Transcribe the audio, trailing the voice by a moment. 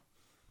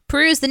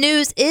Peruse the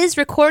News is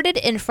recorded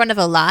in front of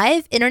a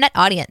live internet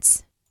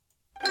audience.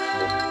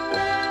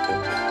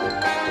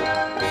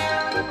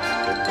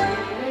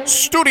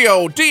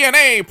 Studio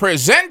DNA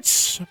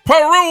presents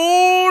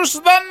Peruse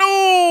the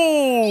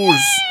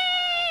News.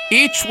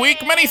 Each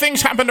week, many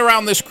things happened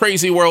around this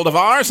crazy world of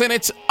ours, and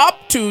it's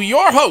up to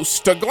your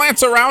host to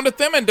glance around at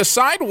them and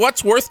decide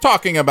what's worth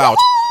talking about.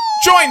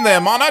 Join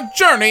them on a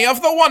journey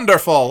of the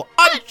wonderful,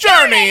 a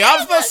journey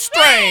of the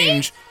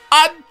strange,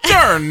 a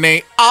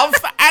journey of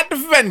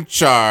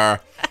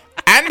adventure.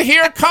 And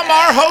here come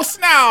our hosts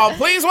now.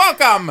 Please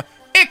welcome,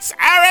 it's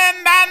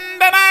Aaron and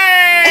Danae.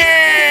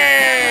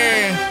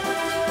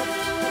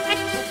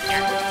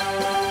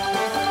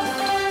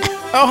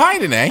 Oh, hi,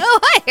 Danae. Oh,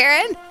 hi,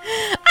 Aaron.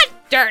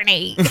 A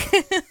journey.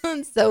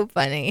 It's so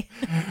funny.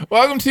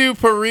 Welcome to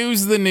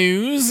Peruse the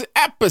News,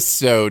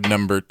 episode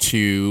number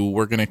 2.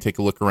 We're going to take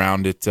a look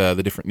around at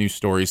the different news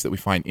stories that we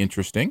find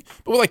interesting,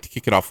 but we'd like to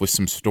kick it off with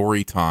some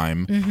story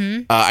time.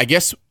 Mm-hmm. I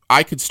guess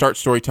I could start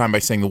story time by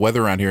saying the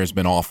weather around here has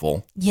been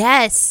awful.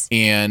 Yes.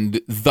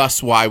 And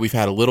thus why we've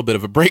had a little bit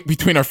of a break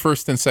between our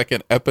first and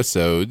second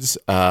episodes.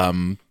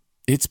 The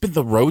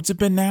roads have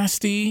been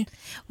nasty.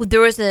 Well,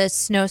 there was a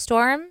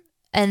snowstorm,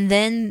 and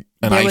then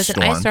there was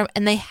an ice storm,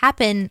 and they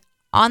happen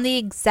on the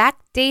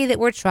exact day that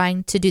we're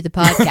trying to do the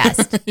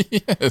podcast.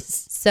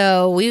 Yes.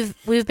 So we've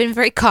been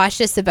very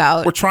cautious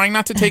about. We're trying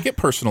not to take it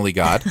personally,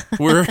 God.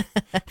 We're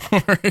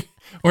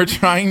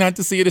trying not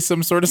to see it as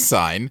some sort of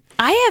sign.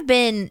 I have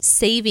been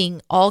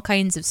saving all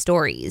kinds of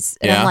stories,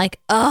 and Yeah. I'm like,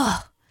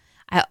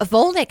 if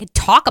only I could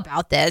talk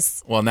about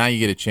this. Well, now you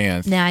get a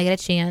chance. Now I get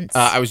a chance.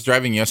 I was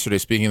driving yesterday,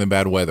 speaking of the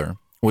bad weather,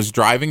 was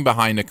driving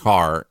behind a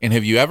car, and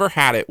have you ever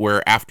had it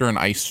where after an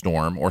ice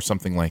storm or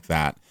something like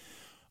that,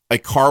 a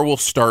car will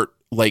start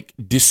like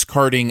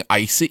discarding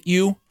ice at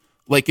you?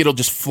 Like it'll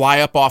just fly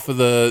up off of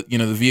the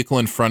vehicle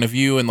in front of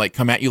you and like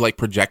come at you like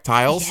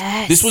projectiles.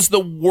 Yes. This was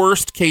the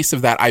worst case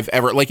of that I've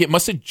ever, like it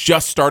must have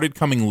just started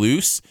coming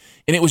loose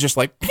and it was just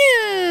like,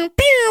 pew,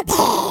 pew,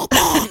 pew,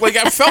 pew. Like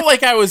I felt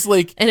like I was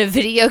like, in a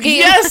video game?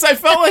 yes, I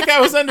felt like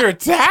I was under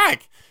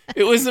attack.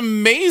 It was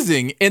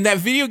amazing. And that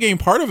video game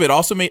part of it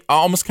also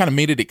almost kind of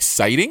made it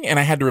exciting. And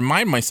I had to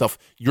remind myself,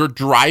 you're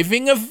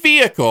driving a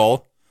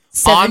vehicle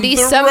 70 on the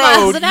some road.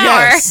 miles an hour.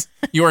 Yes.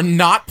 You're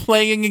not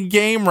playing a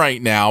game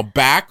right now.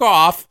 Back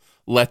off.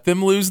 Let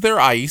them lose their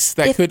ice.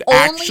 That could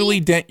actually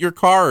dent your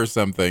car or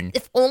something.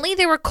 If only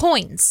there were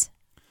coins.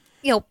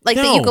 That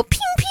No. you go pew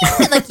pew,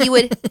 and like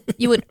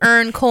you would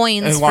earn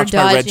coins And for launch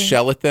dodging. my red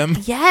shell at them.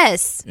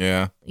 Yes.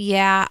 Yeah.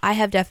 Yeah, I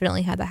have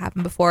definitely had that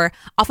happen before.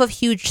 Off of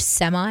huge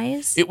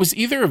semis. It was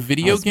either a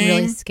video game.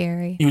 Really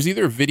scary. It was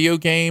either a video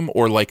game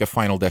or like a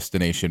Final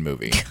Destination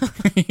movie.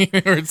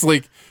 Where it's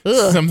like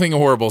something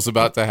horrible's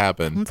about to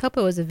happen. Let's hope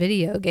it was a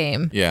video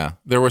game. Yeah.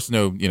 There was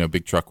no,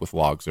 big truck with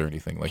logs or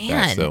anything like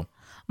that. So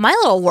My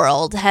little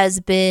world has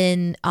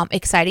been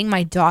exciting.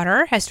 My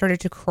daughter has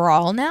started to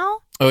crawl now.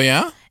 Oh,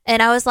 yeah?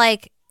 And I was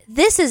like,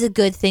 this is a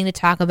good thing to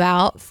talk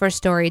about for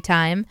story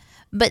time.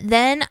 But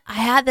then I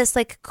had this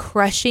like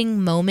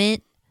crushing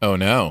moment. Oh,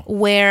 no.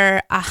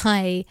 Where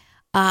I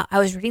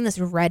was reading this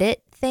Reddit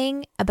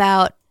thing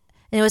about,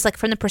 and it was like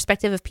from the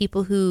perspective of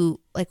people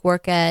who like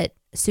work at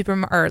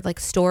or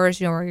like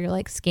stores, where you're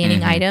like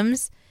scanning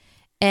items.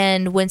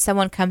 And when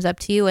someone comes up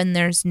to you and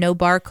there's no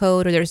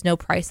barcode or there's no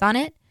price on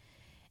it.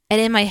 And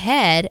in my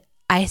head,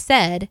 I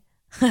said,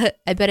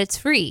 I bet it's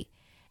free.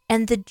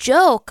 And the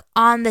joke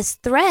on this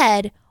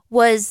thread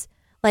was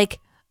like,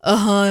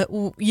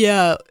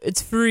 yeah,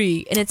 it's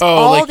free. And it's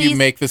all like these, you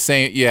make the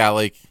same,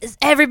 like.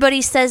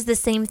 Everybody says the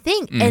same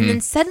thing. And then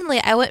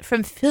suddenly I went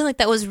from feeling like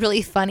that was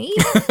really funny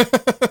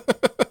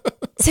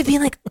to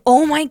being like,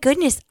 oh my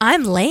goodness,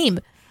 I'm lame.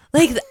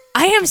 Like,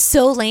 I am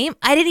so lame.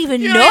 I didn't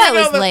even know I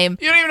was lame.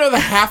 You don't even know the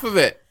half of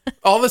it.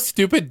 All the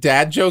stupid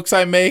dad jokes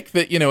I make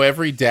that,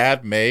 every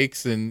dad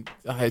makes. And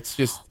it's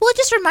just. Well, it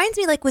just reminds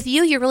me, like with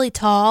you, you're really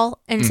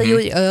tall. And so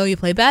you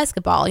play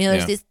basketball.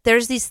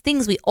 There's these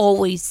things we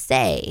always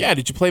say. Yeah.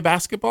 Did you play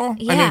basketball?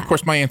 Yeah. I mean, of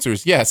course, my answer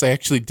is yes, I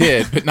actually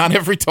did. But not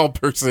every tall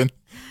person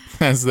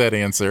has that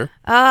answer.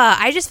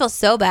 I just feel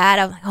so bad.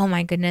 I'm like, oh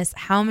my goodness,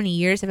 how many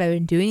years have I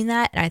been doing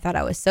that? And I thought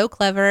I was so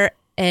clever.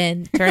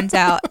 And turns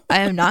out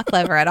I am not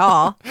clever at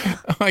all.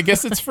 I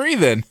guess it's free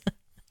then.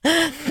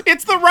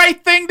 It's the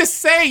right thing to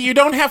say. You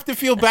don't have to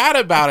feel bad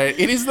about it.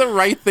 It is the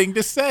right thing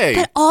to say.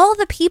 But all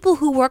the people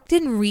who worked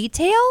in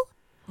retail,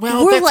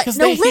 well, that's because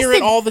they hear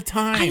it all the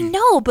time. I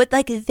know, but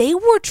like they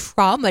were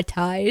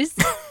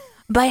traumatized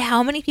by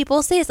how many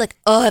people say it's like,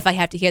 oh, if I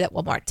have to hear that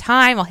one more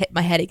time, I'll hit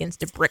my head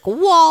against a brick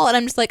wall. And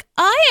I'm just like,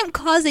 I am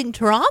causing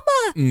trauma.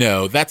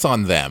 No, that's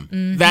on them.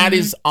 That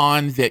is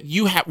on that.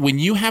 When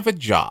you have a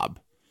job.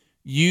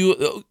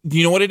 You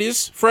know what it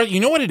is for us? You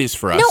know what it is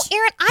for us? No,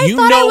 Aaron, I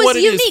thought I was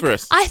unique.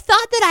 I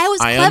thought that I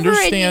was clever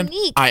and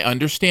unique. I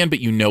understand,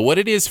 but you know what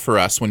it is for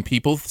us when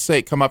people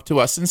come up to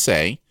us and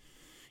say,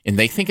 and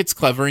they think it's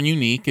clever and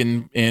unique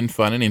and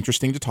fun and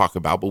interesting to talk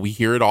about, but we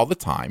hear it all the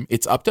time.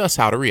 It's up to us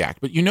how to react.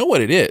 But you know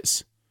what it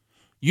is?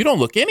 You don't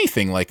look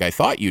anything like I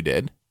thought you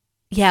did.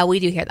 Yeah,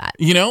 we do hear that.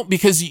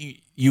 Because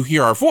you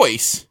hear our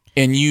voice.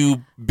 and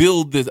you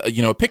build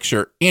the, a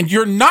picture, and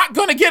you're not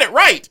going to get it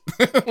right.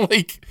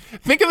 Like,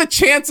 think of the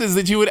chances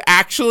that you would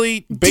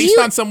actually, based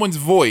on someone's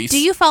voice. Do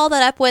you follow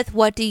that up with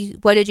what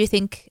did you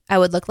think I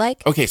would look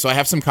like? Okay, so I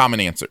have some common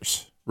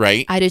answers,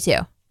 right? I do too.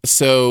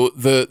 So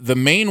the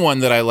main one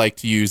that I like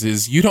to use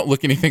is, you don't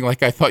look anything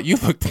like I thought you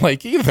looked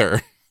like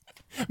either.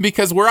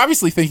 Because we're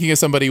obviously thinking of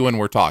somebody when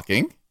we're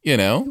talking,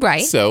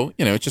 Right. So,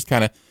 just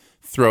kind of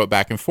throw it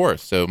back and forth.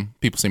 So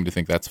people seem to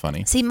think that's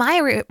funny. See,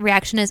 my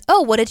reaction is,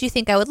 oh, what did you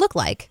think I would look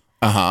like?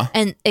 Uh-huh.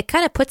 And it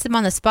kind of puts them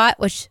on the spot,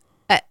 which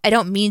I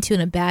don't mean to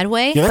in a bad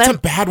way. Yeah, that's a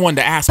bad one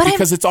to ask,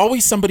 because it's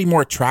always somebody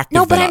more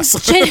attractive than us.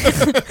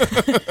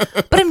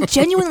 But I'm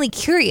genuinely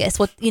curious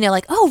what,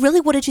 like, oh, really?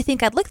 What did you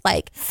think I'd look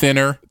like?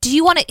 Thinner. Do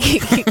you want to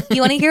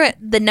hear it?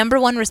 The number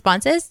one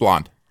response is?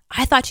 Blonde.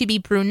 I thought you'd be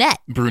brunette.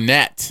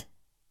 Brunette.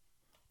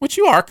 Which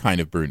you are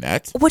kind of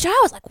brunette. Which I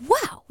was like,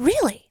 wow,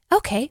 really?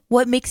 Okay.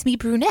 What makes me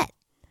brunette?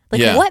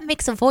 Like, what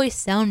makes a voice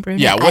sound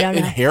brunette? Yeah, I don't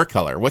know. Hair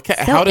color?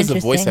 How does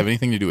a voice have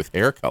anything to do with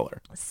hair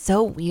color?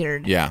 So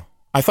weird. Yeah.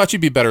 I thought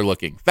you'd be better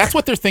looking. That's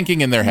what they're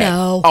thinking in their head.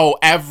 No. Oh,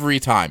 every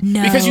time.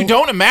 No. Because you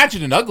don't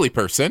imagine an ugly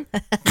person.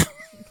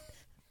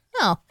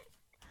 No.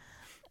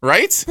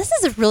 Right? This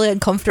is really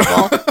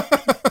uncomfortable.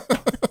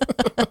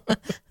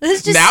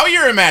 Now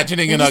you're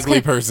imagining an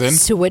ugly person.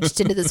 Switched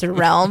into this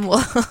realm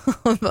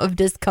of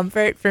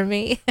discomfort for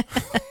me.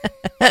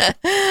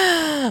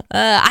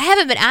 I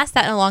haven't been asked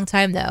that in a long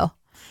time, though.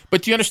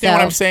 But do you understand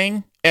what I'm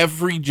saying?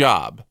 Every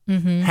job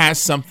has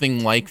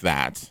something like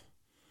that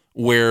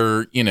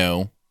where,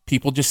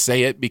 people just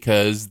say it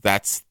because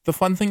that's the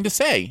fun thing to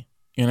say,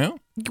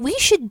 We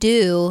should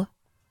do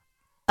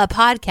a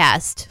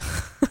podcast.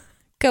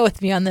 Go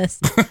with me on this.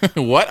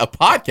 What? A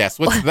podcast?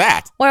 What's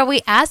that? Where we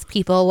ask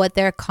people what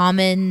their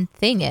common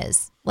thing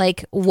is.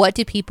 Like, what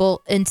do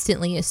people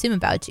instantly assume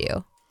about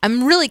you?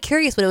 I'm really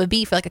curious what it would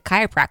be for like a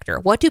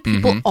chiropractor. What do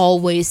people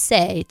always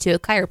say to a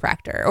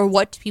chiropractor? Or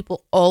what do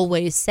people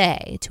always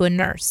say to a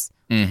nurse?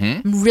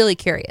 I'm really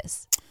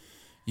curious.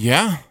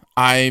 Yeah,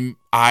 I'm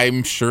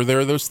sure there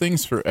are those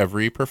things for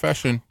every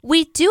profession.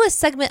 We do a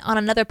segment on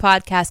another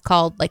podcast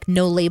called like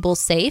No Label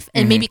Safe,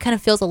 and maybe it kind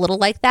of feels a little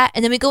like that.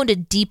 And then we go into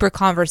deeper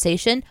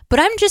conversation, but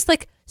I'm just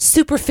like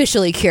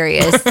superficially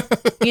curious,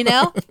 You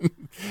don't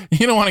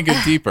want to go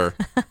deeper.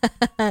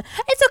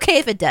 It's okay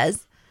if it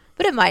does,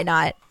 but it might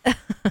not.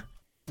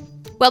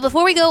 Well,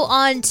 before we go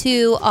on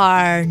to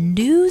our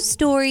news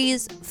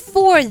stories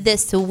for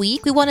this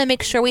week, we want to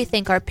make sure we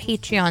thank our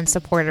Patreon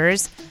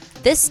supporters.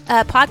 This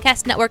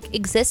podcast network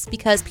exists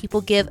because people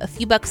give a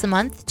few bucks a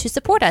month to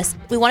support us.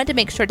 We wanted to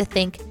make sure to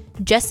thank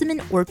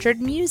Jessamine Orchard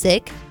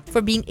Music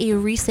for being a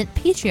recent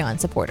Patreon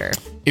supporter.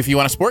 If you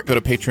want to support, go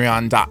to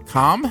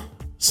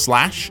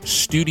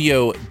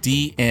patreon.com/Studio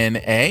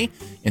DNA.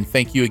 And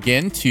thank you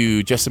again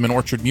to Jessamine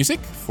Orchard Music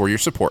for your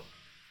support.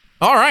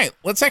 All right,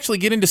 let's actually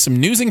get into some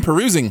newsing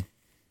perusing.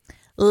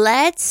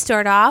 Let's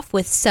start off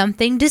with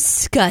something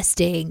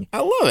disgusting. I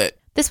love it.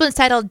 This one's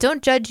titled,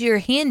 Don't Judge Your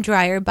Hand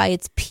Dryer by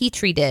Its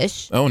Petri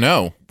Dish. Oh,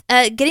 no.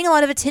 Getting a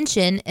lot of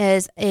attention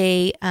is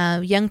a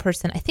young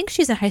person. I think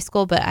she's in high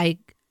school, but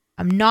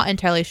I'm not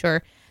entirely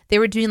sure. They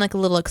were doing like a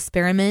little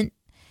experiment,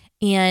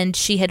 and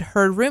she had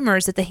heard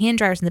rumors that the hand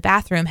dryers in the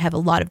bathroom have a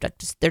lot of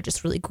they're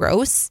just really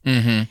gross.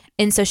 Mm-hmm.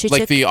 And so she took...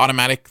 Like the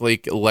automatic,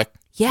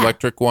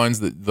 electric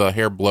ones, the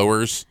hair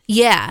blowers?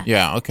 Yeah.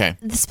 Yeah, okay.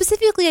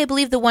 Specifically, I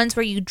believe the ones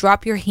where you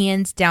drop your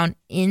hands down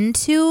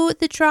into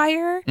the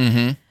dryer.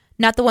 Mm-hmm.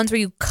 Not the ones where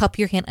you cup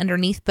your hand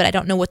underneath, but I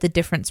don't know what the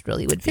difference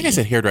really would be. I think I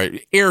said hair dryers.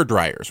 Air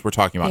dryers we're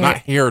talking about, not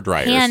hair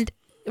dryers. Hand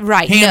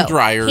dryers. Hand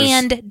dryers.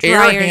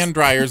 Air hand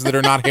dryers that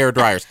are not hair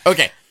dryers.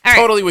 Okay, right,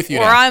 totally with you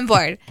we're now. on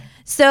board.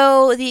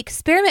 So the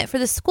experiment for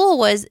the school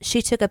was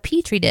she took a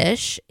Petri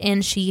dish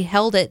and she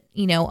held it,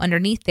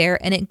 underneath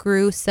there, and it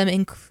grew some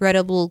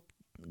incredible,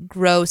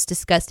 gross,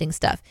 disgusting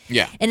stuff.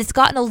 Yeah. And it's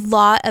gotten a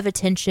lot of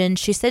attention.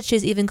 She said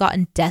she's even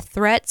gotten death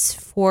threats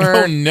for...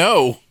 Oh,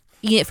 no.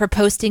 For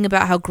posting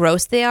about how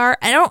gross they are.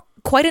 I don't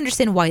quite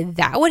understand why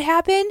that would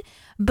happen,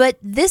 but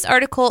this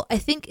article, I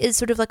think, is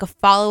sort of like a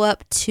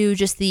follow-up to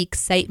just the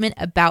excitement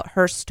about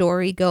her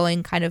story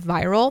going kind of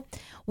viral,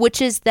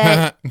 which is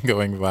that...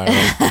 Going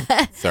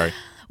viral. Sorry.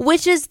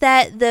 Which is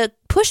that the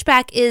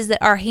pushback is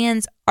that our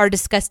hands are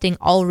disgusting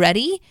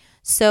already,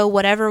 so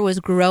whatever was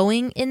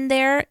growing in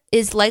there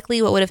is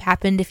likely what would have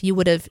happened if you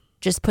would have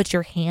just put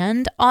your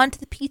hand onto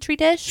the Petri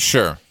dish.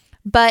 Sure.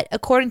 But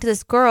according to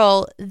this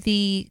girl,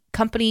 the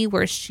company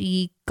where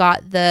she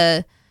got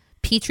the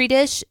Petri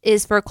dish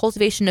is for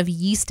cultivation of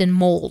yeast and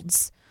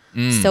molds.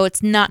 So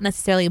it's not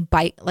necessarily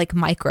like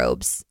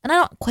microbes. And I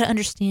don't quite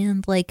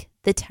understand like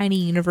the tiny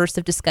universe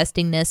of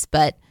disgustingness,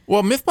 but...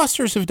 Well,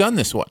 Mythbusters have done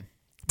this one.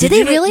 Did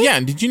they really? Yeah.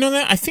 Did you know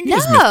that? I think it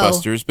was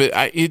Mythbusters, but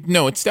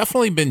it's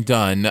definitely been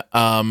done.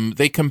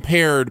 They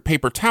compared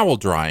paper towel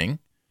drying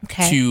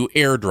to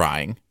air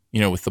drying,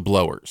 with the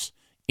blowers.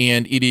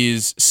 And it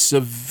is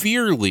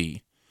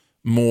severely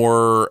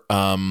more,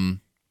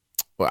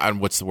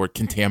 what's the word,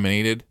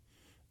 contaminated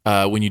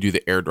when you do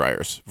the air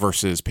dryers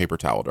versus paper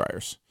towel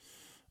dryers.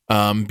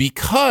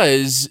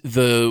 because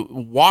the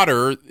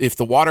water, if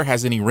the water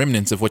has any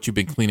remnants of what you've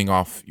been cleaning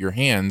off your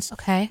hands,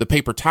 Okay. the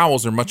paper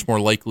towels are much more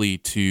likely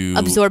to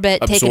Absorb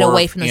it, take it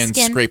away from the and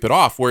skin. scrape it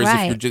off. Whereas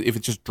Right. if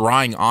it's just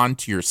drying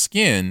onto your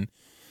skin,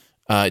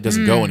 it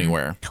doesn't go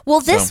anywhere.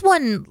 Well, this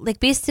one like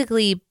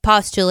basically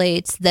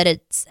postulates that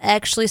it's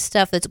actually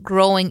stuff that's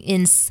growing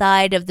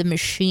inside of the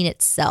machine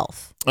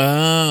itself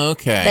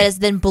Okay. that is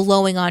then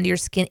blowing onto your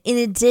skin in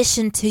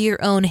addition to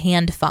your own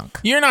hand funk.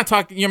 You're not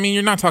talking. I mean,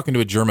 you're not talking to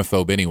a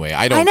germaphobe anyway.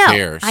 I don't I know,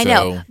 care. I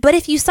know. But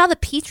if you saw the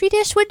Petri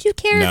dish, would you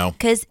care? No.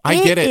 Because I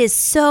get it. is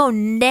so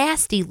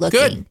nasty looking.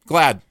 Good.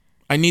 Glad.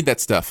 I need that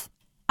stuff.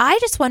 I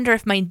just wonder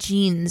if my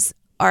jeans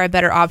are a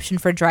better option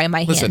for drying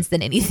my Listen. hands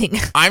than anything.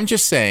 I'm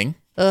just saying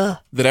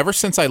that ever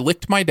since I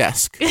licked my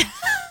desk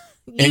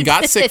and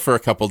got sick for a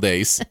couple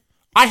days,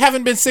 I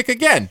haven't been sick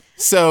again.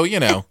 So,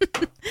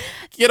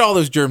 get all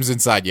those germs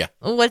inside you.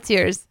 What's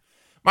yours?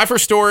 My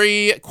first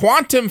story,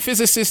 quantum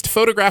physicist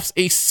photographs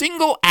a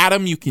single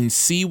atom you can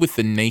see with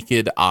the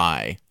naked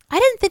eye. I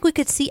didn't think we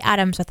could see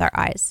atoms with our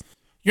eyes.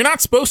 You're not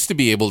supposed to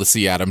be able to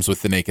see atoms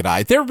with the naked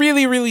eye. They're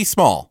really, really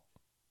small.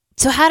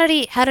 So how did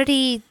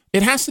he?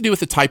 It has to do with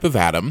the type of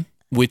atom,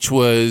 which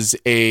was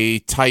a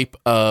type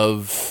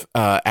of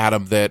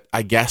atom that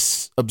I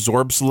guess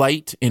absorbs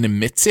light and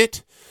emits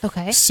it.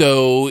 Okay.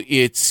 So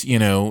it's,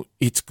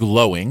 it's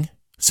glowing.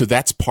 So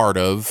that's part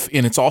of,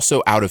 and it's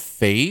also out of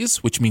phase,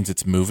 which means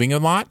it's moving a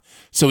lot.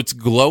 So it's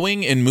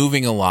glowing and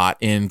moving a lot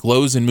and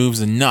glows and moves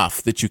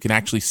enough that you can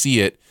actually see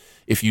it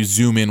if you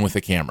zoom in with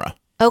a camera.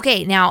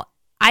 Okay, now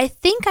I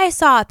think I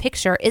saw a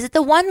picture. Is it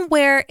the one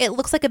where it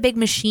looks like a big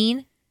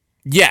machine?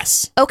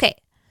 Yes. Okay.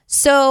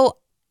 So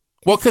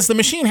Well, because the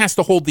machine has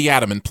to hold the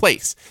atom in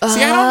place.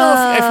 See, I don't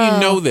know if you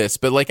know this,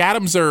 but like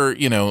atoms are,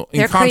 in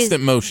They're constant crazy.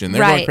 motion.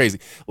 They're going Right. crazy.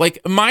 Like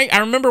I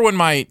remember when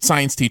my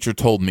science teacher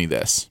told me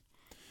this,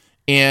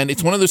 and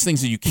it's one of those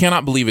things that you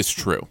cannot believe is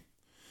true.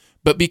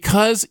 But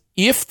because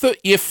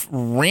if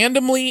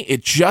randomly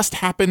it just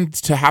happened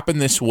to happen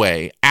this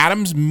way,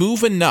 atoms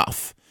move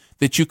enough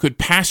that you could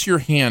pass your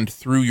hand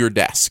through your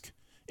desk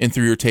and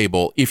through your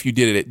table if you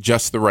did it at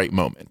just the right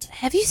moment.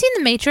 have you seen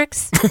The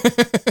Matrix?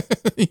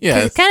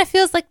 Yes. It kind of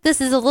feels like this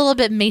is a little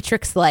bit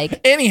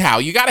Matrix-like. Anyhow,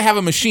 you got to have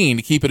a machine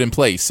to keep it in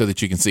place so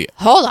that you can see it.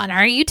 Hold on,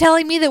 are you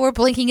telling me that we're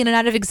blinking in and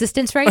out of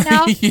existence right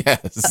now?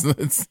 Yes,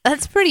 that's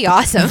That's pretty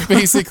awesome.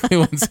 basically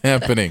what's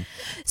happening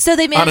So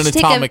they on managed an to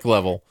take atomic a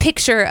level.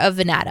 picture of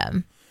an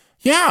atom.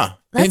 Yeah,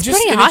 That's pretty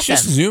it's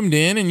just awesome. zoomed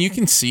in, and you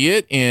can see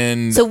it.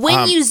 And So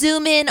when you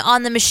zoom in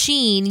on the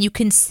machine, you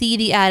can see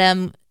the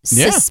atom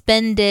Yeah.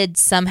 suspended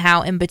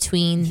somehow in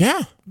between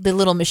yeah, the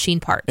little machine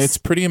parts. it's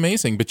pretty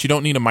amazing. But you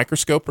don't need a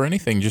microscope or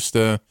anything; just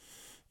a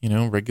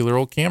regular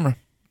old camera.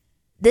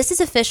 This is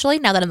officially,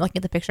 now that I'm looking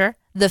at the picture,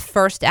 the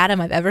first atom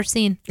I've ever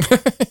seen.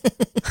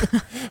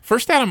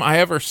 First atom I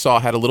ever saw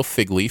had a little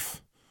fig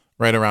leaf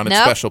right around its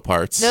Nope. special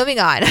parts. Moving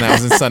on. And that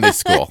was in Sunday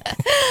school.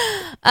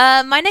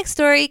 My next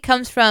story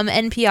comes from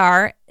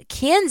NPR.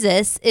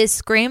 Kansas is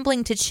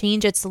scrambling to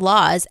change its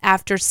laws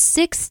after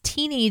 6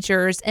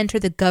 teenagers enter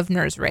the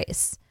governor's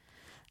race.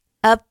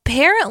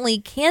 Apparently,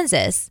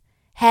 Kansas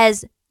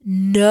has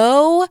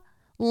no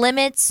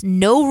limits,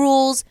 no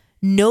rules,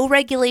 no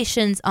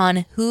regulations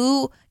on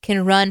who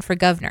can run for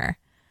governor.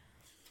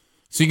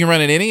 So you can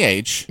run at any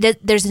age.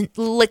 There's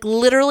like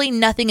literally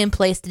nothing in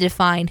place to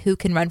define who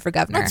can run for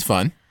governor. That's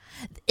fun.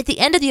 At the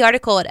end of the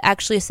article, it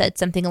actually said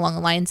something along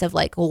the lines of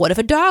like, well, what if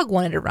a dog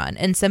wanted to run?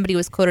 And somebody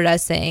was quoted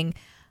as saying,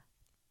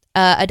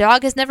 a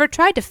dog has never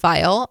tried to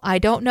file. I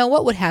don't know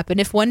what would happen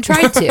if one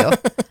tried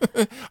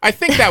to. I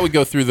think that would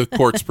go through the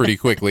courts pretty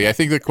quickly. I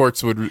think the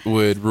courts would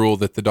rule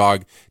that the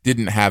dog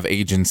didn't have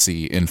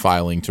agency in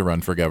filing to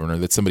run for governor,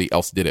 that somebody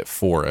else did it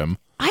for him.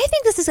 I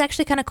think this is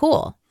actually kind of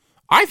cool.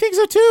 I think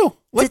so too.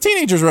 Let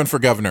teenagers run for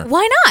governor.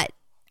 Why not?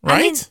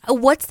 I mean, Right?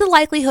 what's the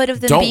likelihood of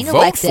them Don't being vote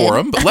elected? for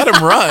them, but let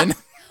them run.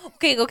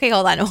 Okay,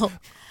 hold on.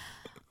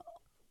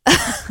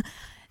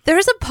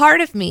 There's a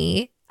part of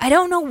me, I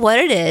don't know what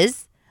it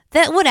is,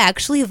 that would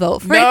actually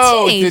vote for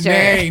a teenager.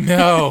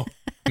 Danae,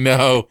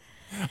 no.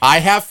 I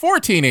have 4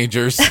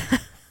 teenagers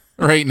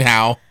right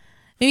now.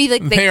 Maybe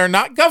like They are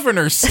not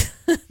governors.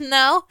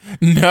 no.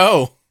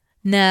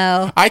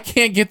 No. I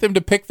can't get them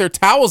to pick their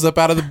towels up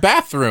out of the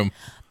bathroom,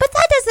 But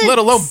that doesn't let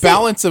alone say-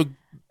 balance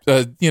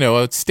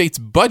a state's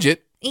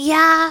budget.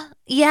 Yeah,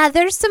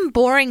 there's some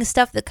boring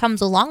stuff that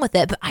comes along with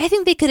it, but I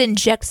think they could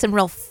inject some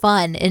real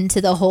fun into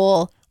the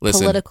whole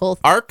Listen, political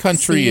our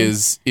country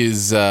scene.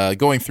 is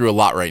going through a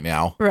lot right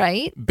now,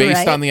 right? based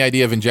right. on the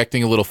idea of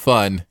injecting a little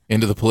fun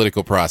into the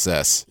political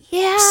process.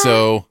 Yeah.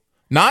 So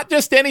not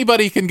just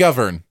anybody can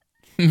govern.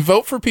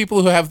 Vote for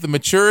people who have the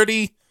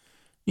maturity,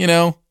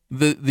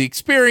 the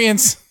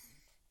experience,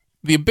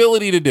 the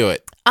ability to do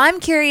it. I'm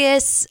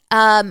curious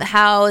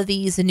how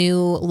these new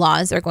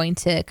laws are going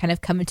to kind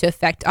of come into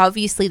effect.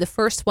 Obviously, the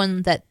first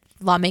one that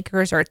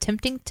lawmakers are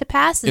attempting to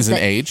pass Is an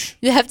that age.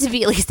 you have to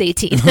be at least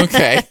 18.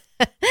 Okay.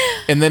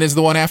 And then is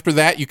the one after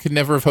that, you could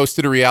never have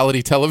hosted a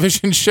reality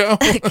television show?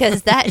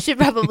 Because that should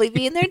probably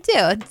be in there too.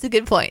 It's a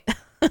good point.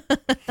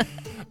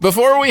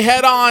 Before we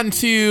head on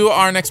to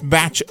our next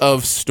batch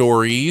of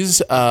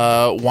stories,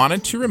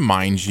 wanted to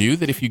remind you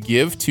that if you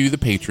give to the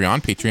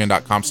Patreon,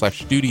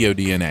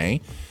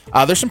 patreon.com/StudioDNA,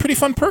 there's some pretty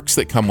fun perks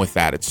that come with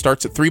that. It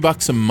starts at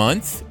 $3 a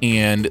month,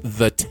 and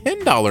the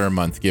 $10 a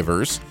month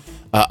givers,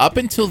 up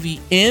until the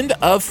end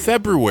of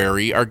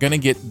February, are going to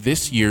get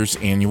this year's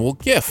annual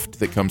gift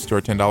that comes to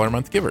our $10 a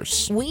month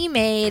givers. We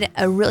made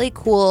a really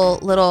cool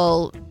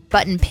little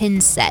button pin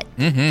set,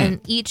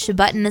 and each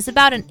button is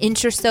about an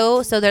inch or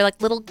so. So they're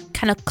like little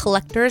kind of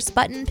collector's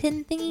button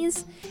pin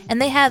thingies,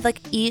 and they have like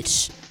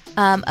each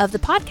of the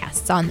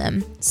podcasts on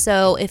them.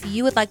 So if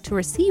you would like to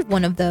receive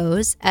one of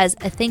those as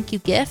a thank you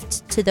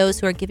gift to those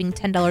who are giving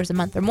 $10 a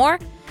month or more,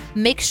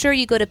 make sure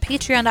you go to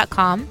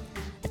patreon.com.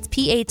 That's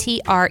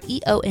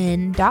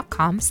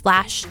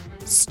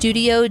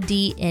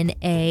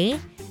patreon.com/StudioDNA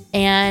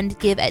and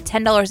give at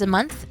 $10 a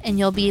month, and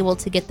you'll be able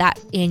to get that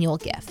annual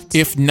gift.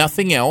 If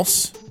nothing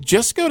else,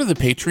 just go to the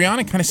Patreon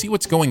and kind of see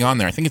what's going on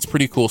there. I think it's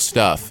pretty cool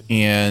stuff.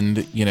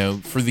 And, you know,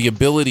 for the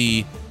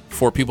ability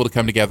for people to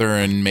come together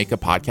and make a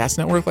podcast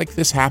network like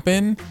this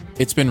happen,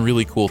 it's been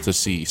really cool to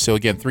see. So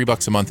again,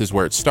 $3 a month is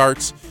where it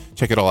starts.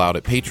 Check it all out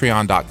at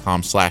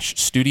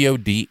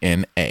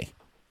patreon.com/StudioDNA.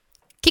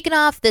 Kicking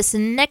off this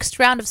next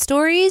round of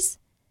stories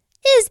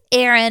is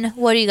Aaron.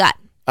 What do you got?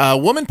 A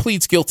woman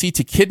pleads guilty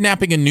to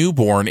kidnapping a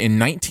newborn in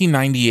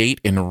 1998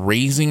 and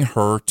raising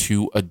her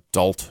to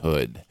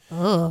adulthood.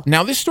 Oh.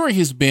 Now, this story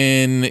has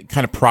been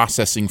kind of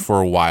processing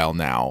for a while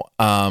now,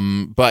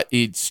 but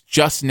it's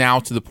just now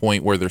to the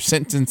point where they're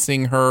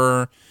sentencing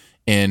her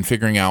and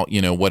figuring out,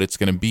 you know, what it's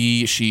going to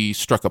be. She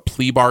struck a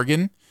plea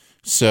bargain.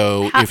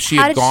 So if she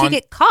had how did she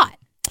get caught?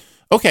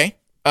 Okay.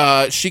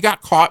 She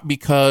got caught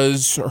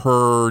because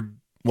her,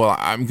 well,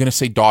 I'm going to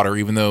say daughter,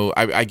 even though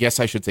I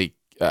guess I should say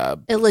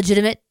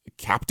illegitimate.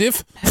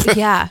 Captive.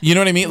 Yeah. You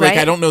know what I mean? Right? Like,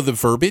 I don't know the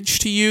verbiage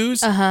to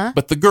use,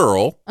 but the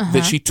girl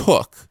that she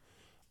took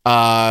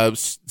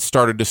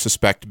started to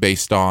suspect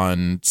based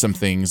on some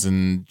things,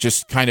 and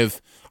just kind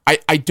of,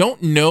 I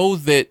don't know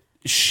that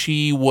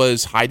she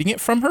was hiding it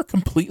from her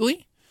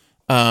completely.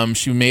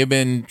 She may have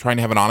been trying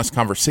to have an honest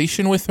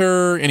conversation with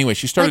her. Anyway,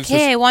 she started Like,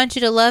 hey, I want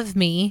you to love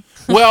me.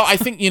 Well, I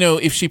think, you know,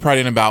 if she pried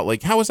in about,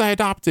 like, how was I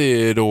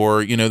adopted,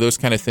 or, you know, those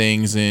kind of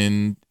things,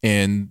 and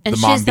the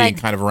mom being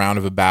kind of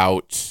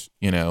roundabout,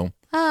 you know.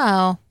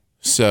 Oh.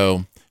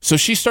 So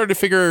she started to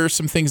figure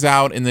some things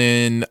out, and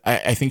then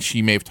I think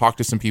she may have talked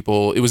to some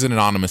people. It was an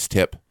anonymous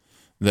tip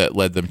that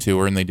led them to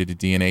her, and they did a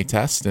DNA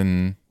test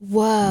and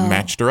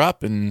matched her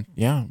up, and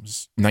yeah, it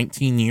was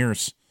 19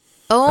 years.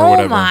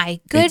 Oh my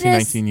goodness.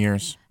 18, 19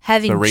 years.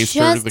 Having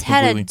just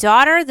had a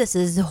daughter, this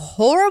is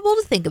horrible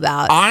to think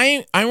about.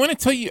 I want to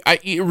tell you,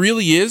 it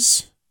really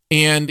is,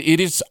 and it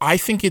is, I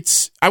think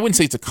I wouldn't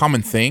say it's a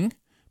common thing,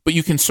 but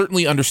you can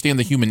certainly understand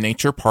the human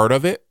nature part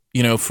of it,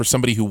 you know, for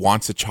somebody who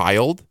wants a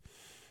child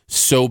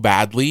so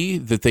badly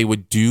that they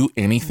would do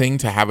anything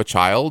to have a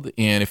child.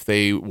 And if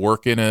they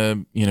work in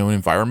an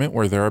environment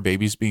where there are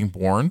babies being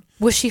born.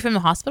 Was she from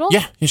the hospital?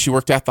 Yeah, she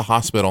worked at the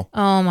hospital.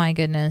 Oh my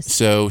goodness.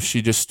 So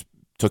she just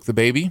took the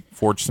baby,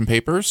 forged some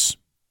papers,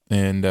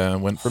 and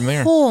went from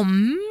there. Oh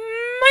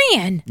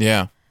man.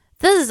 Yeah.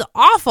 This is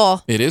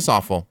awful. It is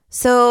awful.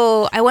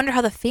 So I wonder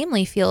how the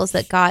family feels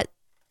that got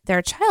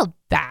their child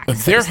back.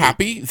 They're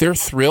happy. They're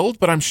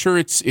thrilled, but I'm sure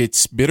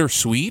it's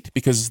bittersweet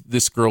because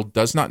this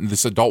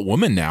adult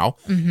woman now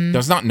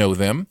does not know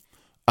them.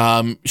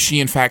 She,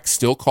 in fact,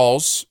 still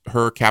calls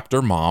her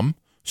captor mom,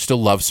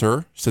 still loves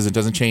her, says it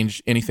doesn't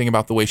change anything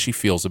about the way she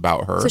feels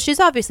about her. So she's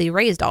obviously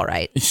raised all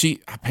right. She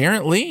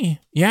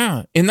apparently,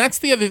 yeah. And that's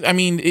the other, I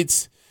mean,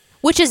 it's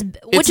not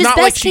best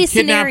like case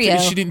scenario.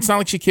 It's not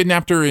like she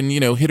kidnapped her and,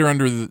 hid her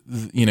under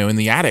in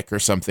the attic or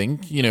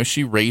something.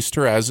 She raised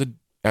her as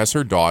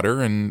her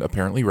daughter and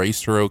apparently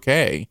raised her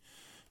okay.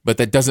 But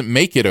that doesn't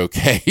make it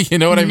okay. You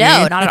know what I mean?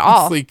 No, not at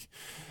all. It's like,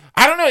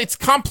 I don't know. It's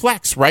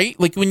complex, right?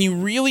 Like when you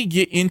really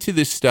get into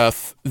this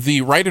stuff,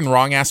 the right and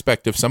wrong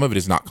aspect of some of it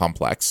is not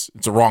complex.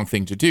 It's a wrong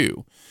thing to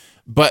do.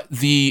 But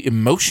the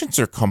emotions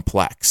are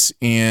complex,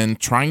 and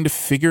trying to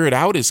figure it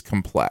out is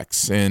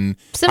complex. And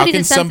somebody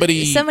did something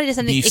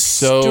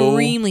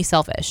extremely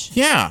selfish.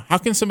 Yeah. How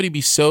can somebody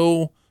be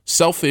so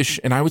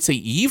selfish and I would say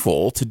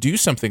evil to do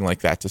something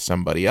like that to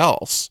somebody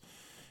else?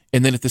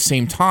 And then at the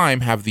same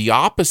time have the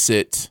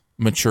opposite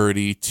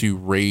maturity to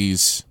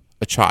raise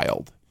a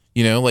child.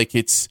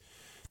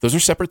 Those are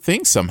separate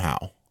things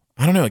somehow.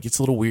 I don't know. It gets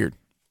a little weird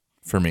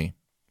for me.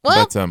 Well,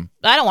 I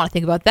don't want to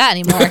think about that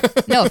anymore.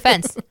 No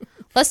offense.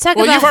 Let's talk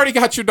about... Well, you've already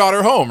got your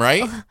daughter home,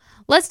 right?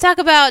 Let's talk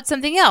about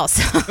something else.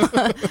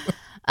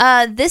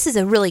 This is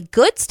a really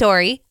good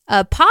story,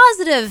 a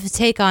positive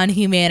take on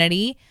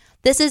humanity.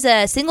 This is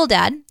a single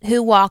dad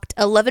who walked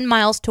 11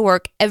 miles to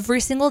work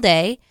every single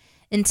day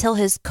until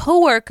his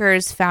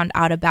coworkers found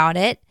out about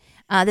it.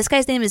 This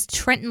guy's name is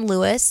Trenton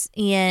Lewis,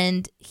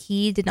 and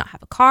he did not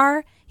have a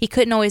car. He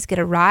couldn't always get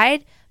a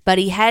ride, but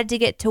he had to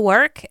get to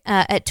work.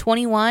 At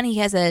 21, he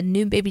has a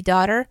new baby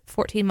daughter,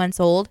 14 months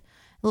old.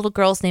 The little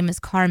girl's name is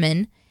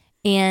Carmen,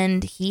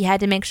 and he had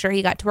to make sure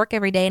he got to work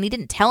every day, and he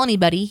didn't tell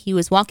anybody he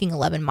was walking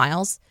 11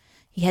 miles.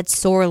 He had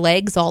sore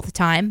legs all the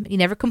time. He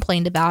never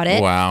complained about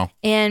it. Wow.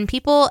 And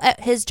people at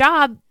his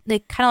job, they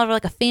kind of were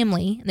like a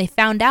family, and they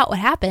found out what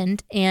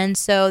happened. And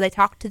so they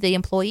talked to the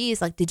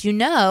employees, like, did you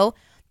know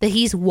that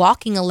he's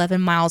walking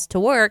 11 miles to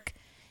work?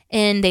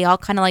 And they all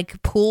kind of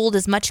like pooled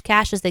as much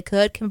cash as they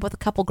could, came up with a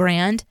couple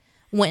grand,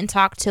 went and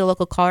talked to a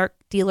local car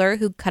dealer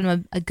who kind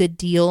of a good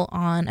deal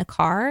on a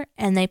car,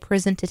 and they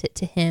presented it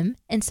to him.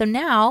 And so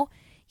now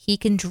he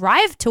can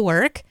drive to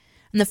work.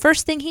 And the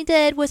first thing he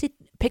did was he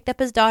picked up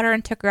his daughter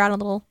and took her out on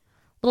a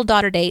little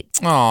daughter date.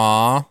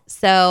 Aww.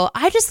 So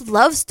I just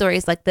love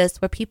stories like this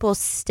where people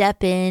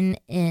step in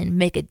and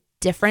make a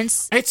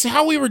difference. It's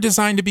how we were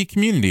designed to be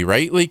community,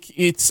 right? Like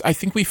I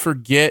think we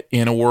forget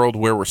in a world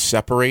where we're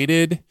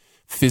separated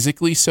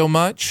physically so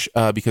much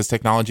because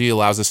technology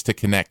allows us to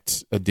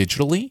connect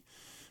digitally.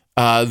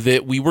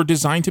 That we were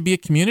designed to be a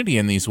community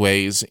in these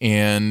ways,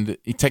 and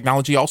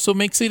technology also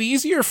makes it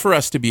easier for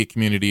us to be a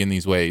community in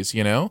these ways,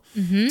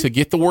 to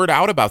get the word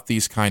out about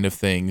these kind of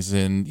things.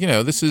 And,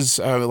 this is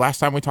last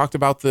time we talked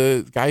about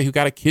the guy who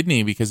got a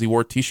kidney because he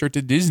wore a t-shirt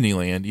to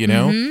Disneyland,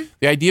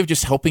 The idea of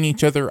just helping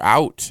each other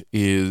out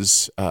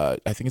is, I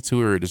think it's who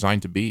we were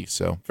designed to be.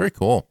 So very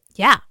cool.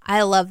 Yeah,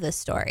 I love this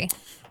story.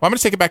 Well, I'm going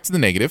to take it back to the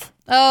negative.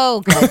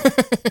 Oh,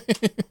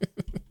 good.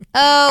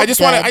 I just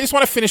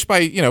want to finish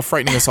by,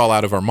 frightening us all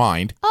out of our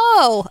mind.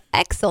 Oh,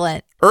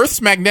 excellent.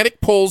 Earth's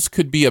magnetic poles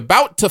could be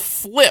about to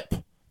flip.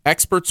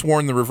 Experts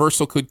warn the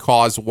reversal could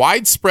cause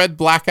widespread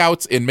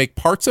blackouts and make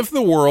parts of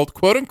the world,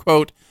 quote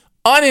unquote,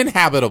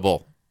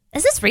 uninhabitable.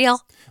 Is this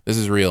real? This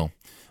is real.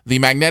 The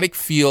magnetic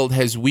field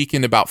has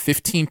weakened about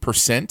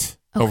 15%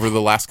 over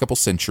the last couple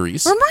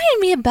centuries. Remind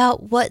me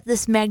about what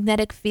this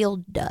magnetic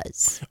field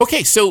does.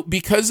 Okay, so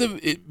because of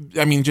it,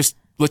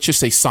 let's just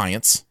say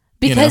science.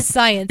 Because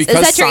science. Because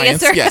is that your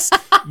science, answer? Yes.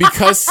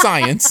 Because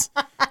science,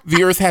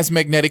 the Earth has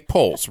magnetic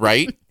poles,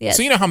 right? Yes.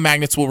 So you know how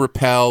magnets will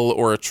repel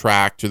or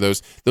attract, or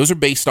those are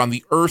based on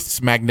the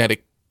Earth's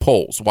magnetic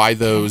poles. Why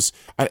those?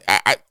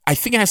 I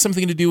think it has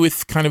something to do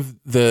with kind of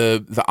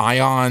the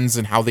ions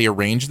and how they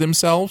arrange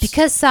themselves.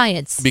 Because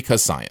science.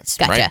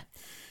 Gotcha. Right?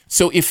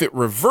 So if it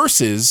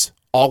reverses,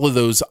 all of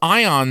those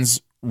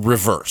ions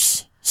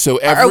reverse.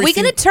 So are we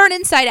going to turn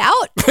inside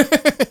out?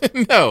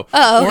 No.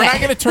 Oh, okay. We're not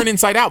going to turn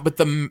inside out,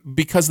 but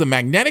because the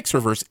magnetics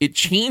reverse, it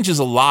changes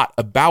a lot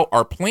about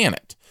our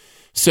planet.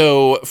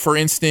 So, for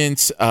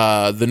instance,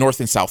 the North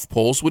and South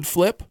poles would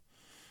flip.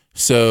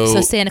 So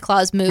Santa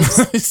Claus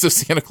moves. So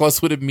Santa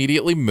Claus would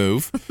immediately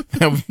move.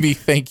 That would be,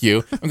 thank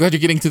you. I'm glad you're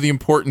getting to the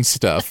important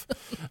stuff.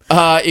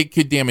 It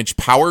could damage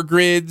power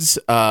grids,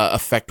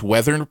 affect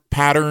weather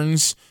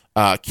patterns.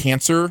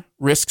 Cancer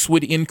risks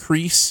would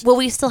increase. Will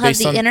we still have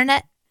the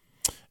internet?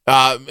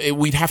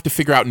 We'd have to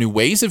figure out new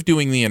ways of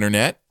doing the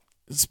internet.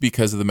 It's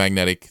because of the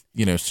magnetic,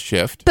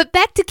 shift. But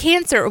back to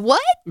cancer.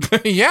 What?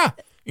 Yeah.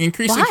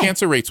 Increasing Why?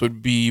 cancer rates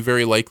would be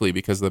very likely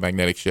because of the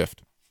magnetic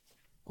shift.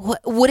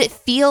 Would it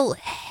feel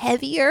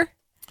heavier?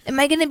 Am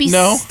I going to be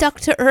No. stuck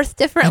to Earth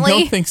differently? I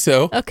don't think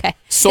so. Okay.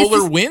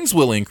 Solar winds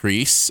will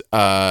increase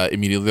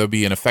immediately. There'll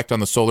be an effect on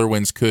the solar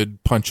winds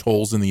could punch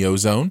holes in the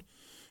ozone,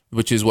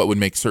 which is what would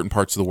make certain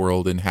parts of the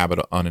world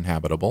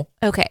uninhabitable.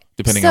 Okay.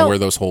 Depending So, on where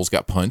those holes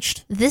got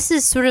punched. this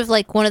is sort of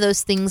like one of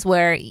those things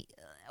where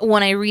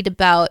when I read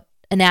about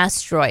an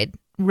asteroid,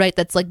 right,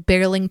 that's like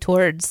barreling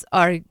towards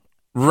our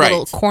Right.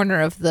 little corner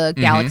of the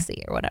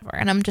galaxy or whatever.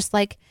 And I'm just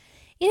like,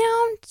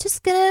 I'm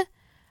just going to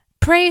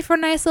pray for a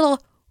nice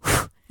little,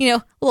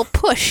 little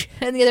push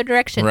in the other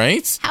direction.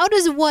 Right? How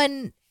does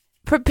one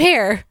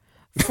prepare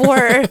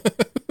for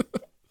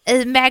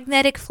a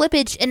magnetic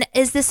flippage? And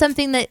is this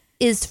something that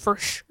is for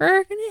sure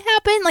going to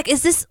happen? Like,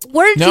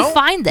 where did you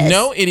find this?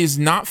 No, it is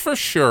not for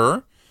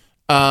sure.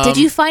 Did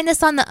you find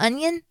this on The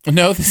Onion?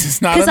 No, this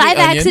is not on Because The I've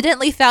Onion.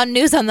 accidentally found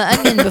news on The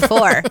Onion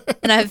before,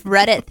 and I've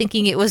read it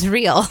thinking it was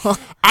real.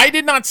 I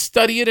did not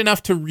study it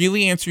enough to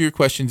really answer your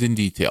questions in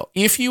detail.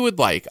 If you would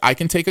like, I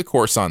can take a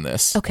course on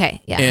this.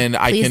 Okay, yeah. And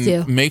I please can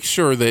do. make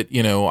sure that,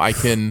 I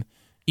can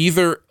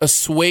either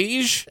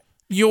assuage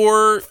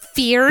your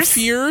Fears?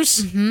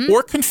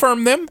 or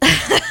confirm them.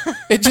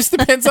 It just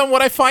depends on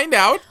what I find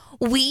out.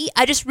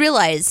 I just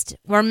realized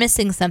we're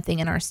missing something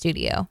in our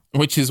studio.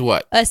 Which is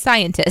what? A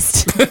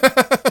scientist.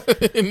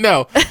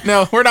 No,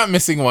 we're not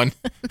missing one.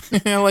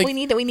 we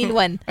need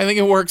one. I think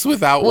it works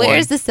without one.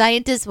 Where's the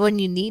scientist when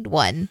you need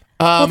one?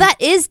 Well, that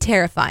is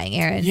terrifying,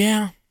 Aaron.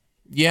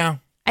 Yeah.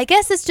 I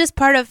guess it's just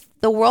part of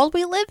the world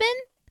we live in.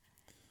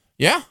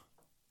 Yeah.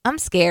 I'm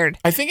scared.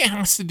 I think it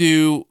has to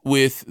do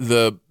with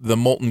the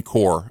molten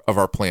core of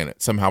our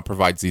planet somehow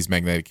provides these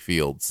magnetic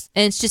fields.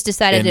 And it's just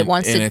decided it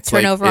wants to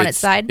turn over on its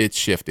side. It's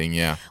shifting,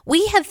 yeah.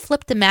 We have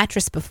flipped a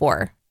mattress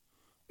before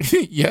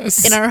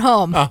Yes. in our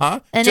home.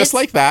 Uh-huh. And Just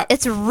like that.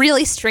 It's a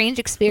really strange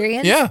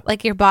experience. Yeah.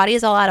 Like your body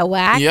is all out of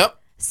whack. Yep.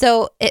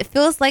 So it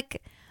feels like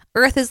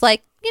Earth is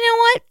like, you know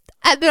what?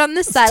 I've been on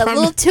this side a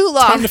little too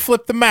long. Time to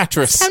flip the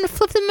mattress. Time to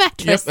flip the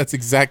mattress. Yep, that's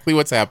exactly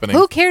what's happening.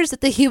 Who cares that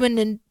the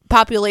human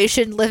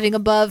population living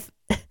above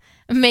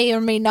may or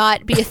may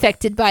not be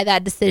affected by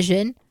that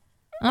decision?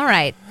 All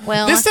right.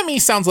 Well, This to me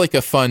sounds like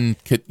a fun,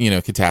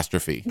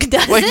 catastrophe.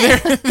 Does like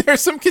it?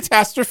 there's some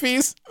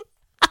catastrophes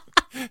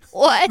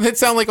what? that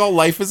sound like all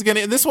life is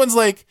gonna. This one's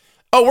like,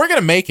 oh, we're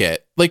gonna make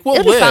it. Like we'll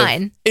It'll be live.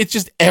 fine. It's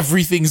just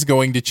everything's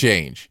going to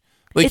change.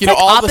 Like It's like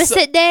all of a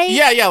opposite day?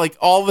 Yeah. Like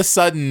all of a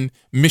sudden,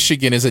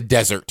 Michigan is a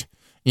desert.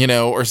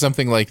 Or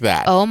something like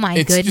that. Oh my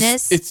It's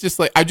goodness. It's just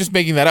like I'm just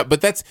making that up,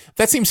 but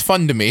that seems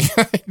fun to me.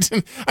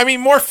 I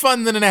mean, more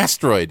fun than an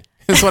asteroid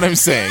is what I'm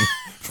saying.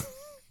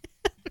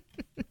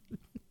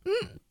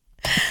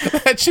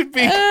 That should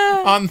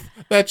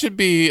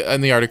be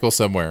in the article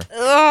somewhere.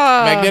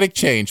 Magnetic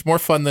change, more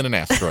fun than an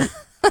asteroid.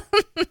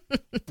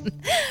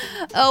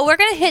 Oh, we're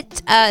going to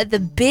hit the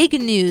big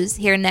news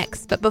here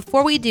next. But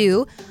before we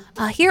do,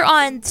 here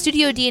on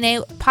Studio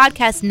DNA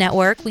Podcast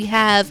Network, we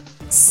have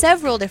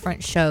several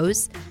different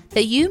shows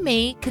that you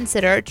may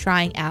consider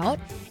trying out.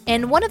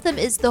 And one of them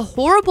is the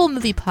Horrible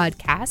Movie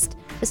Podcast.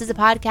 This is a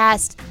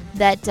podcast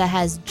that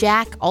has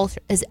Jack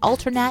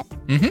Alternate.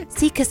 Mm-hmm.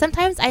 See, because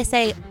sometimes I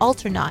say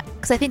alternaut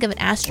because I think of an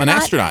astronaut.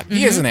 An astronaut. Mm-hmm.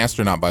 He is an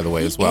astronaut, by the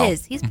way, as well. He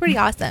is. He's pretty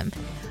awesome.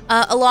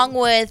 Along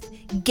with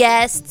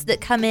guests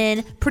that come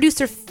in.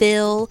 Producer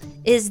Phil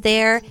is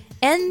there.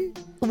 And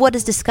what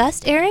is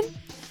discussed, Aaron?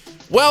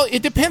 Well,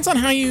 it depends on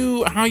how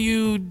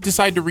you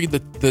decide to read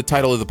the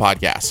title of the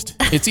podcast.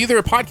 It's either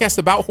a podcast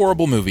about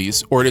horrible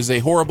movies or it is a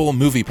horrible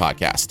movie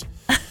podcast.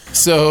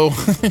 So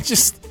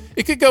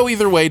it could go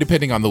either way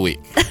depending on the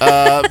week.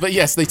 But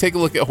yes, they take a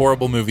look at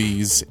horrible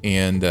movies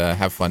and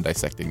have fun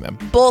dissecting them.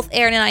 Both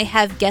Aaron and I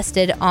have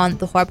guested on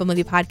the Horrible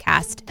Movie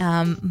Podcast.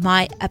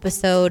 My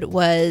episode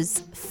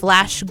was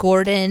Flash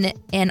Gordon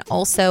and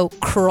also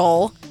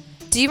Krull.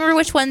 Do you remember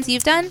which ones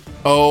you've done?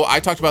 Oh, I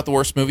talked about the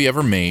worst movie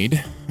ever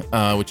made,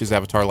 which is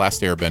Avatar: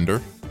 Last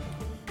Airbender.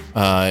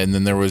 And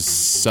then there was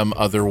some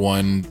other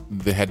one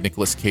that had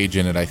Nicolas Cage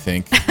in it, I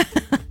think.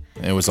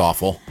 It was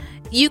awful.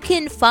 You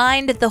can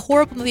find the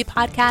Horrible Movie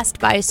Podcast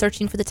by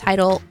searching for the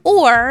title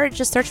or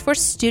just search for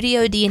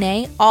Studio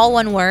DNA, all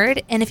one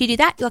word. And if you do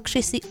that, you'll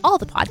actually see all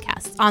the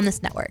podcasts on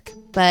this network.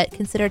 But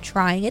consider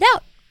trying it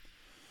out.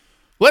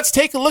 Let's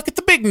take a look at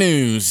the big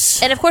news.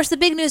 And of course, the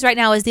big news right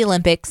now is the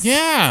Olympics.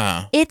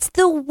 Yeah. It's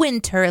the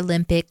Winter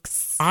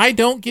Olympics. I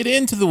don't get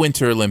into the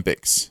Winter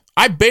Olympics.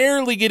 I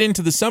barely get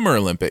into the Summer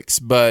Olympics,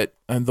 but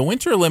the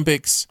Winter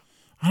Olympics,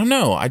 I don't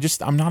know.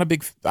 I'm not a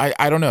big,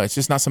 I don't know. It's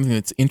just not something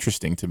that's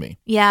interesting to me.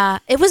 Yeah.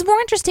 It was more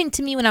interesting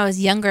to me when I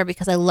was younger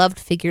because I loved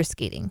figure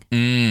skating.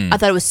 I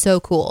thought it was so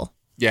cool.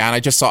 Yeah, and I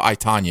just saw I,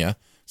 Tonya.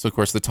 So, of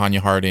course, the Tonya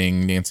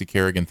Harding, Nancy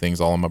Kerrigan thing's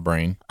all in my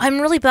brain.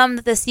 I'm really bummed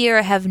that this year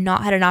I have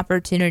not had an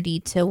opportunity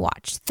to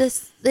watch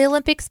the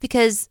Olympics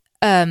because,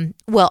 I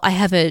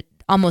have a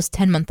almost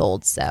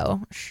 10-month-old,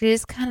 so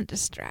she's kind of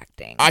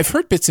distracting. I've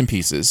heard bits and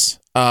pieces.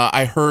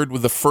 I heard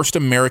with the first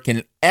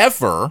American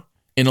ever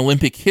in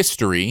Olympic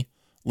history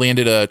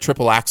landed a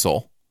triple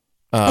axel.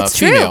 It's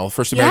female, true.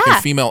 First American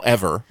Yeah. female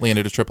ever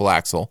landed a triple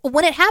axel.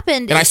 When it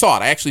happened, And I saw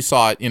it. I actually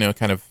saw it,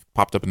 kind of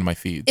popped up into my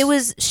feeds.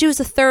 she was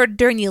the third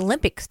during the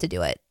Olympics to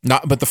do it.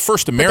 But the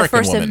first The American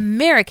first woman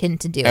American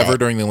to do ever it.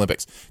 during the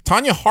Olympics.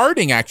 Tonya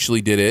Harding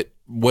actually did it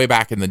way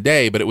back in the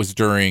day, but it was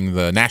during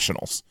the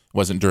Nationals. It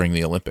wasn't during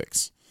the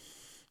Olympics.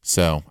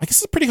 So I guess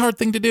it's a pretty hard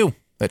thing to do,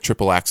 that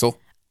triple axel.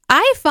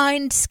 I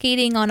find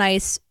skating on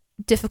ice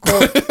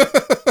difficult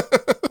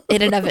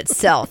in and of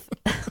itself.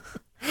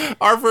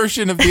 Our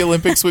version of the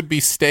Olympics would be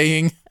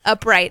staying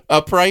Upright.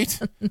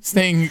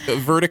 staying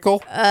vertical.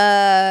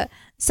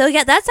 So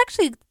yeah, that's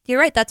actually, you're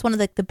right. That's one of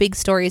the big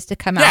stories to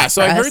come out. Yeah,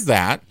 so for I us. heard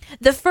that.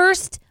 The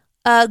first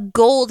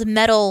gold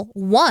medal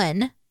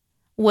won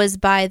was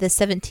by the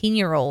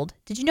 17-year-old.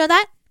 Did you know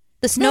that?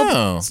 The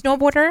No.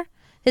 snowboarder.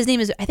 His name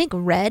is, I think,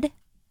 Red.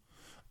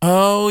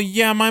 Oh,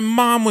 yeah, my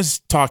mom was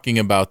talking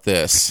about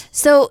this.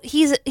 So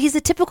he's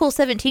a typical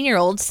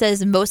 17-year-old,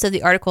 says most of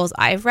the articles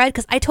I've read,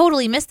 because I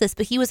totally missed this,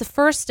 but he was the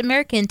first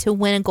American to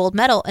win a gold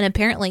medal, and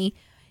apparently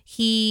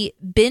he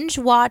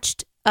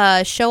binge-watched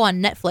a show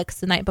on Netflix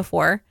the night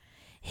before.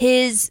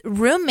 His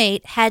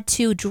roommate had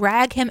to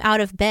drag him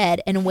out of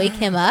bed and wake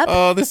him up.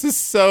 Oh, this is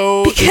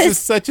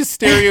such a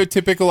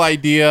stereotypical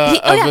idea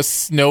of a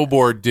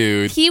snowboard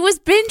dude. He was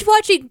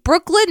binge-watching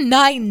Brooklyn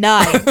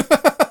Nine-Nine.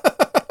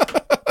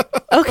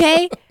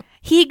 Okay?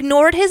 He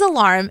ignored his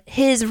alarm.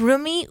 His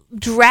roomie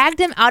dragged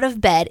him out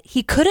of bed.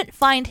 He couldn't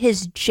find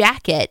his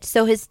jacket,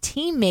 so his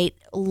teammate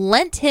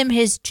lent him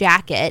his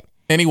jacket.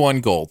 And he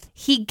won gold.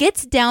 He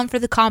gets down for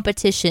the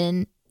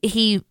competition.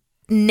 He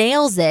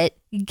nails it,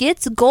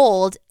 gets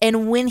gold,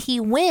 and when he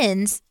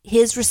wins,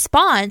 his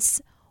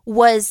response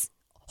was,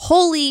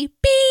 "Holy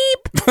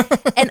beep!"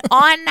 And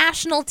on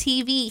national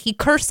TV, he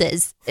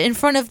curses in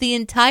front of the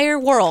entire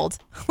world.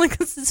 Like,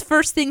 this is the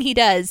first thing he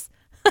does.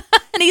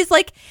 And he's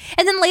like,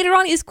 and then later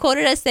on, he's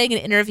quoted as saying in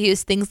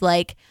interviews things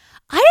like,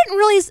 "I didn't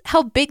realize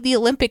how big the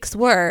Olympics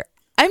were.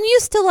 I'm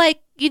used to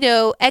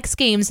X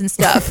Games and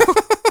stuff."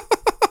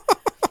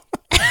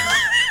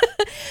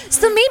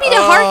 So maybe to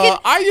harken,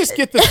 I just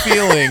get the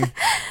feeling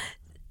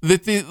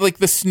that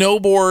the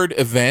snowboard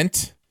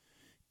event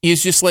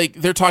is just like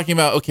they're talking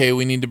about, okay,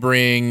 we need to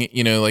bring,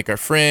 like our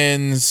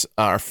friends,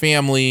 our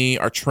family,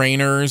 our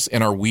trainers,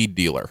 and our weed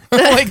dealer.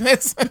 Like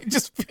that's, I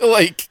just feel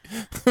like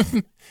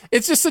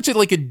it's just such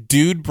a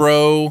dude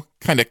bro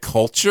kind of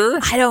culture.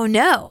 I don't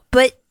know,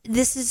 but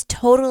this is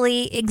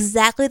totally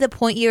exactly the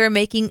point you were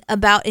making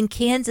about in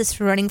Kansas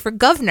for running for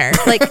governor.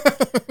 Like,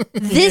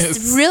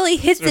 this really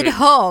hits it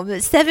home.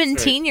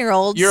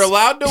 17-year-olds. You're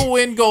allowed to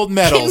win gold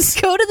medals.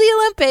 Can go to the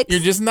Olympics. You're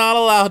just not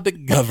allowed to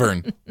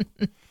govern.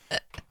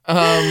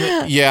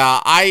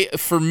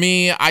 For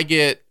me, I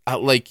get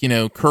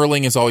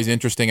curling is always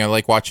interesting. I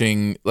like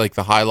watching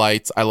the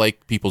highlights. I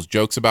like people's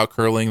jokes about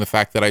curling. The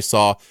fact that I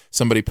saw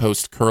somebody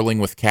post curling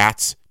with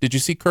cats. Did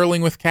you see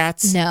curling with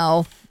cats?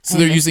 No. So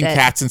they're using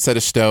cats instead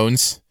of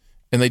stones,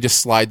 and they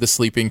just slide the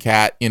sleeping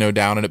cat,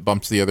 down, and it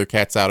bumps the other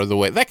cats out of the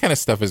way. That kind of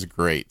stuff is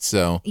great.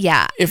 So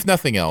yeah, if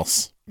nothing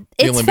else,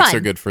 the Olympics are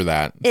good for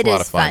that. It's a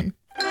lot of fun.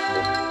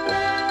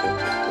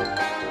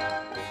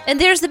 And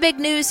there's the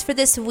big news for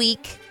this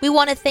week. We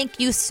want to thank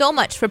you so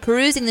much for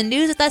perusing the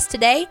news with us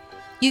today.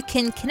 You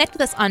can connect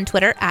with us on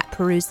Twitter at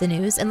Peruse the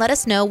News and let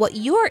us know what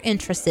you're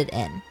interested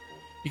in.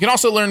 You can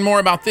also learn more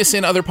about this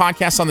and other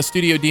podcasts on the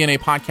Studio DNA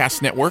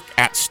Podcast Network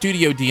at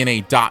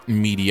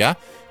studiodna.media.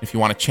 If you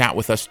want to chat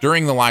with us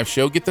during the live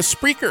show, get the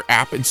Spreaker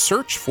app and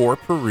search for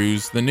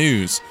Peruse the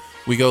News.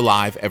 We go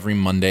live every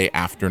Monday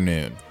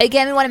afternoon.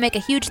 Again, we want to make a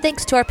huge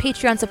thanks to our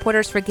Patreon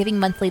supporters for giving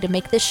monthly to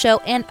make this show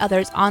and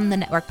others on the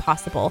network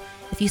possible.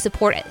 If you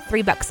support at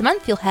 $3 a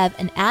month, you'll have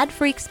an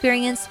ad-free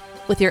experience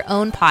with your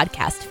own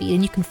podcast feed,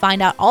 and you can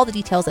find out all the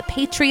details at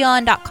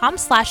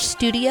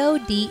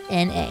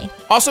patreon.com/studiodna.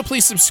 Also,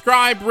 please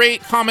subscribe,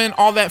 rate, comment,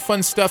 all that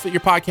fun stuff at your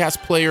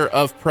podcast player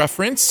of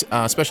preference,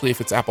 especially if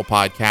it's Apple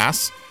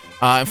Podcasts.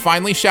 And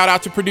finally, shout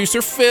out to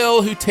producer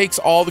Phil, who takes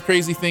all the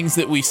crazy things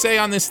that we say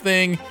on this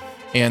thing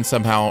and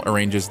somehow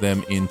arranges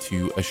them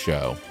into a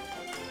show.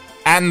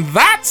 And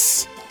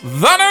that's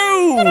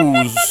the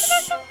news!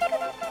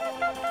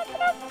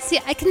 See,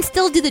 I can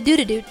still do the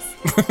doo-doo-doots.